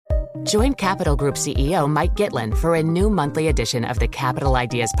Join Capital Group CEO Mike Gitlin for a new monthly edition of the Capital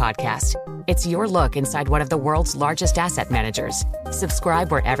Ideas Podcast. It's your look inside one of the world's largest asset managers.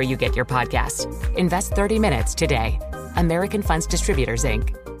 Subscribe wherever you get your podcasts. Invest 30 minutes today. American Funds Distributors,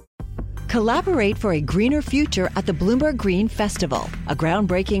 Inc. Collaborate for a greener future at the Bloomberg Green Festival, a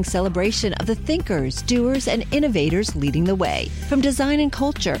groundbreaking celebration of the thinkers, doers, and innovators leading the way. From design and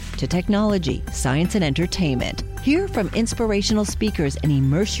culture to technology, science, and entertainment. Hear from inspirational speakers and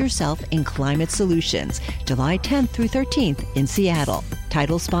immerse yourself in climate solutions. July 10th through 13th in Seattle.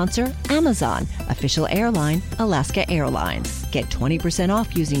 Title sponsor, Amazon. Official airline, Alaska Airlines. Get 20%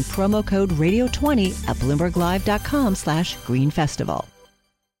 off using promo code radio20 at bloomberglive.com/greenfestival.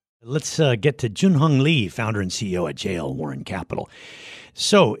 Let's get to Junheng Lee, founder and CEO at JL Warren Capital.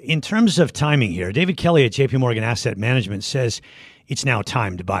 So in terms of timing here, David Kelly at JP Morgan Asset Management says it's now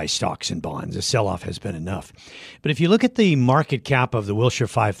time to buy stocks and bonds. The sell-off has been enough. But if you look at the market cap of the Wilshire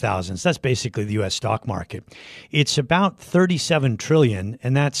 5000s, that's basically the U.S. stock market. It's about $37 trillion,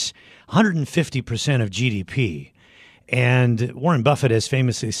 and that's 150% of GDP. And Warren Buffett has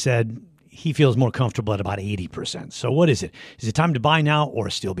famously said he feels more comfortable at about 80%. So what is it? Is it time to buy now or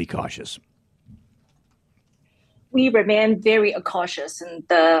still be cautious? We remain very cautious in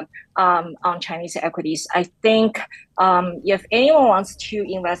on Chinese equities. I think if anyone wants to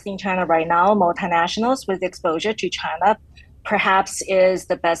invest in China right now, multinationals with exposure to China perhaps is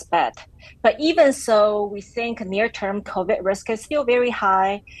the best bet. But even so, we think near-term COVID risk is still very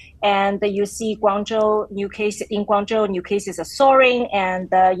high. And you see Guangzhou, new cases are soaring,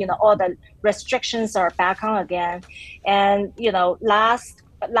 and all the restrictions are back on again. And last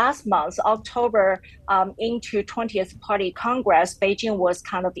month, October, into 20th Party Congress, Beijing was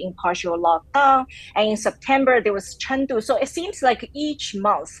kind of in partial lockdown. And in September, there was Chengdu. So it seems like each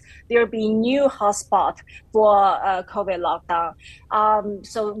month there'll be new hotspot for COVID lockdown.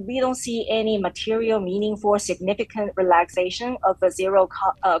 So we don't see any material, meaningful, significant relaxation of the zero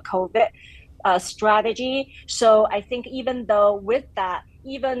COVID strategy. So I think even though with that,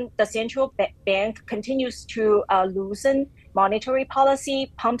 even the central bank continues to loosen monetary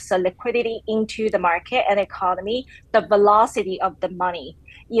policy, pumps the liquidity into the market and economy, the velocity of the money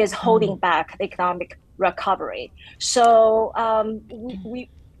is holding back the economic recovery. So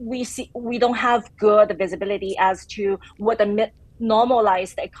we don't have good visibility as to what the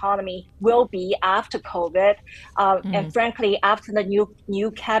normalized economy will be after COVID, and frankly, after the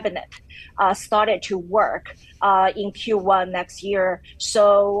new cabinet started to work in Q1 next year.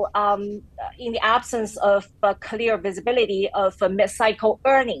 So in the absence of clear visibility of mid-cycle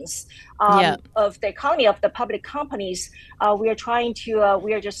earnings of the economy of the public companies, we are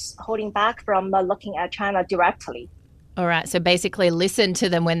just holding back from looking at China directly. All right. So basically listen to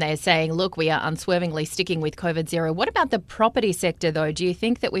them when they're saying, look, we are unswervingly sticking with COVID zero. What about the property sector, though? Do you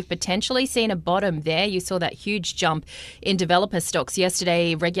think that we've potentially seen a bottom there? You saw that huge jump in developer stocks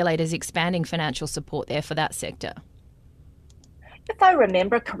yesterday, regulators expanding financial support there for that sector. If I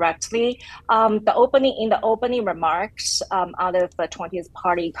remember correctly, the opening remarks out of the 20th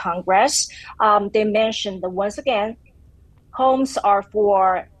Party Congress, they mentioned that once again, homes are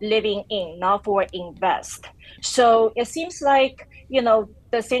for living in, not for invest. So it seems like,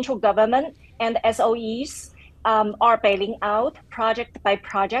 the central government and SOEs are bailing out project by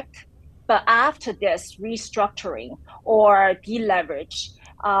project. But after this restructuring or deleverage,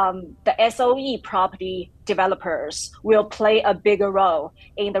 the SOE property developers will play a bigger role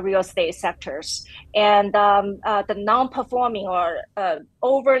in the real estate sectors. And the non-performing or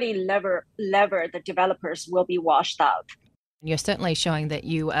overly levered developers will be washed out. You're certainly showing that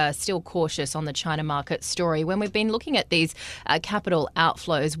you are still cautious on the China market story. When we've been looking at these capital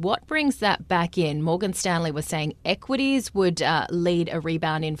outflows, what brings that back in? Morgan Stanley was saying equities would lead a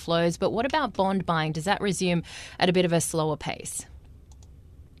rebound in flows, but what about bond buying? Does that resume at a bit of a slower pace?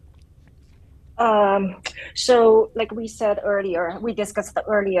 So like we discussed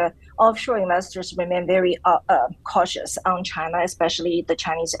earlier, offshore investors remain very cautious on China, especially the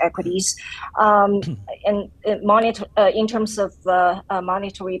Chinese equities. In terms of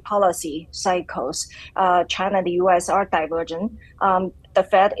monetary policy cycles, China and the U.S. are divergent. The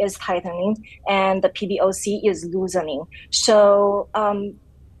Fed is tightening and the PBOC is loosening. So,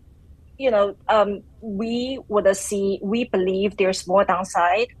 we believe there's more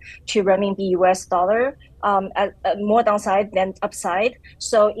downside to renminbi US dollar, more downside than upside.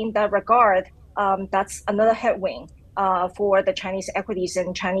 So in that regard, that's another headwind for the Chinese equities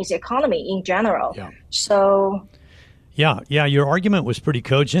and Chinese economy in general. Yeah. So Yeah. Your argument was pretty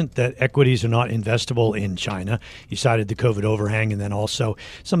cogent that equities are not investable in China. You cited the COVID overhang and then also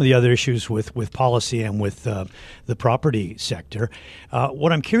some of the other issues with policy and with the property sector.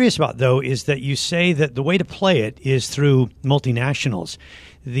 What I'm curious about, though, is that you say that the way to play it is through multinationals.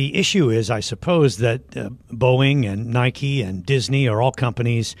 The issue is, I suppose, that Boeing and Nike and Disney are all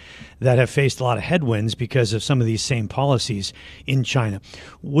companies that have faced a lot of headwinds because of some of these same policies in China.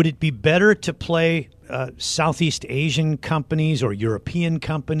 Would it be better to play Southeast Asian companies or European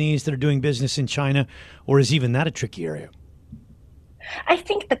companies that are doing business in China, or is even that a tricky area? I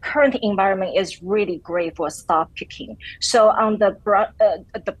think the current environment is really great for stock picking. So on the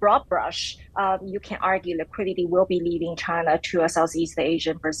broad brush, you can argue liquidity will be leaving China to Southeast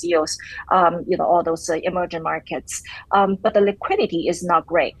Asia, Brazil's, all those emerging markets. But the liquidity is not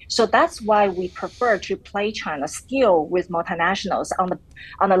great. So that's why we prefer to play China still with multinationals on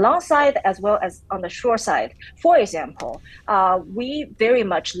the long side as well as on the short side. For example, we very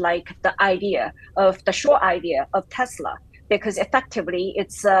much like the short idea of Tesla, because effectively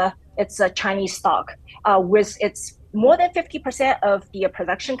it's a Chinese stock with its more than 50% of the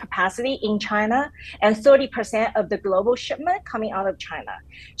production capacity in China and 30% of the global shipment coming out of China.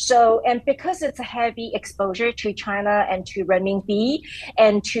 So, and because it's a heavy exposure to China and to renminbi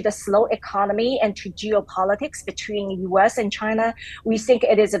and to the slow economy and to geopolitics between US and China, we think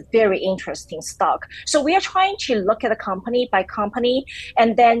it is a very interesting stock. So we are trying to look at a company by company,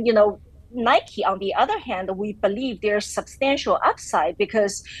 and then, Nike, on the other hand, we believe there's substantial upside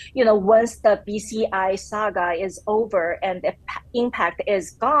because, once the BCI saga is over and the impact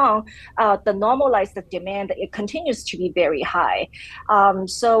is gone, the normalized demand, it continues to be very high.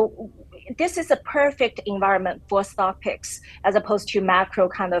 So this is a perfect environment for stock picks as opposed to macro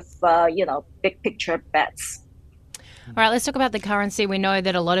kind of, big picture bets. All right, let's talk about the currency. We know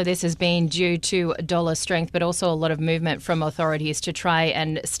that a lot of this has been due to dollar strength, but also a lot of movement from authorities to try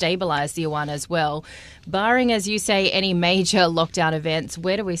and stabilize the yuan as well. Barring, as you say, any major lockdown events,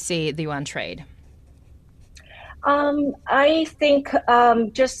 where do we see the yuan trade? I think,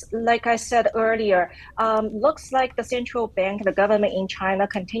 just like I said earlier, looks like the central bank, the government in China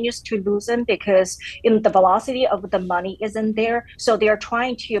continues to loosen because the velocity of the money isn't there. So they're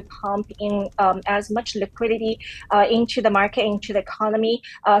trying to pump in as much liquidity into the market, into the economy,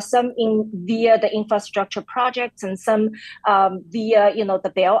 some via the infrastructure projects and some via,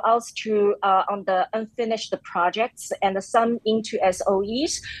 the bailouts on the unfinished projects and some into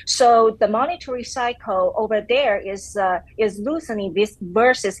SOEs. So the monetary cycle over there is loosening this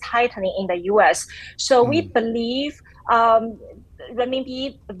versus tightening in the U.S. So we believe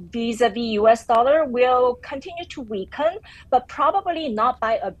renminbi vis-a-vis U.S. dollar will continue to weaken, but probably not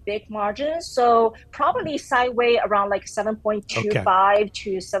by a big margin. So probably sideways around like 7.25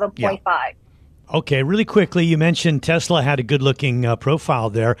 to 7.5. Yeah. Okay, really quickly, you mentioned Tesla had a good-looking profile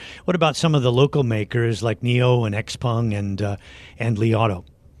there. What about some of the local makers like NIO and Xpeng and Li Auto?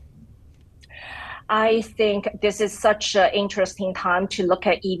 I think this is such an interesting time to look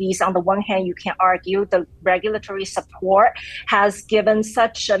at EVs. On the one hand, you can argue the regulatory support has given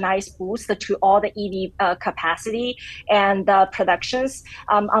such a nice boost to all the EV capacity and productions.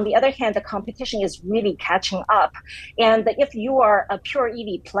 On the other hand, the competition is really catching up. And if you are a pure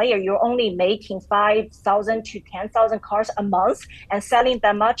EV player, you're only making 5,000 to 10,000 cars a month and selling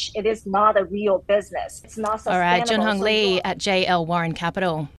that much, it is not a real business. It's not sustainable. All right, Junheng Li at JL Warren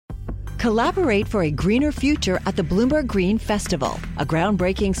Capital. Collaborate for a greener future at the Bloomberg Green Festival, a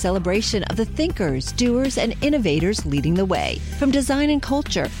groundbreaking celebration of the thinkers, doers, and innovators leading the way. From design and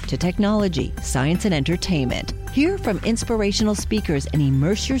culture to technology, science, and entertainment. Hear from inspirational speakers and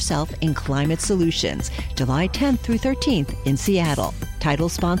immerse yourself in climate solutions. July 10th through 13th in Seattle. Title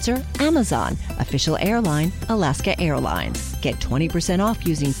sponsor, Amazon. Official airline, Alaska Airlines. Get 20% off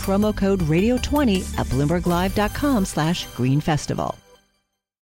using promo code radio20 at BloombergLive.com/Green Festival.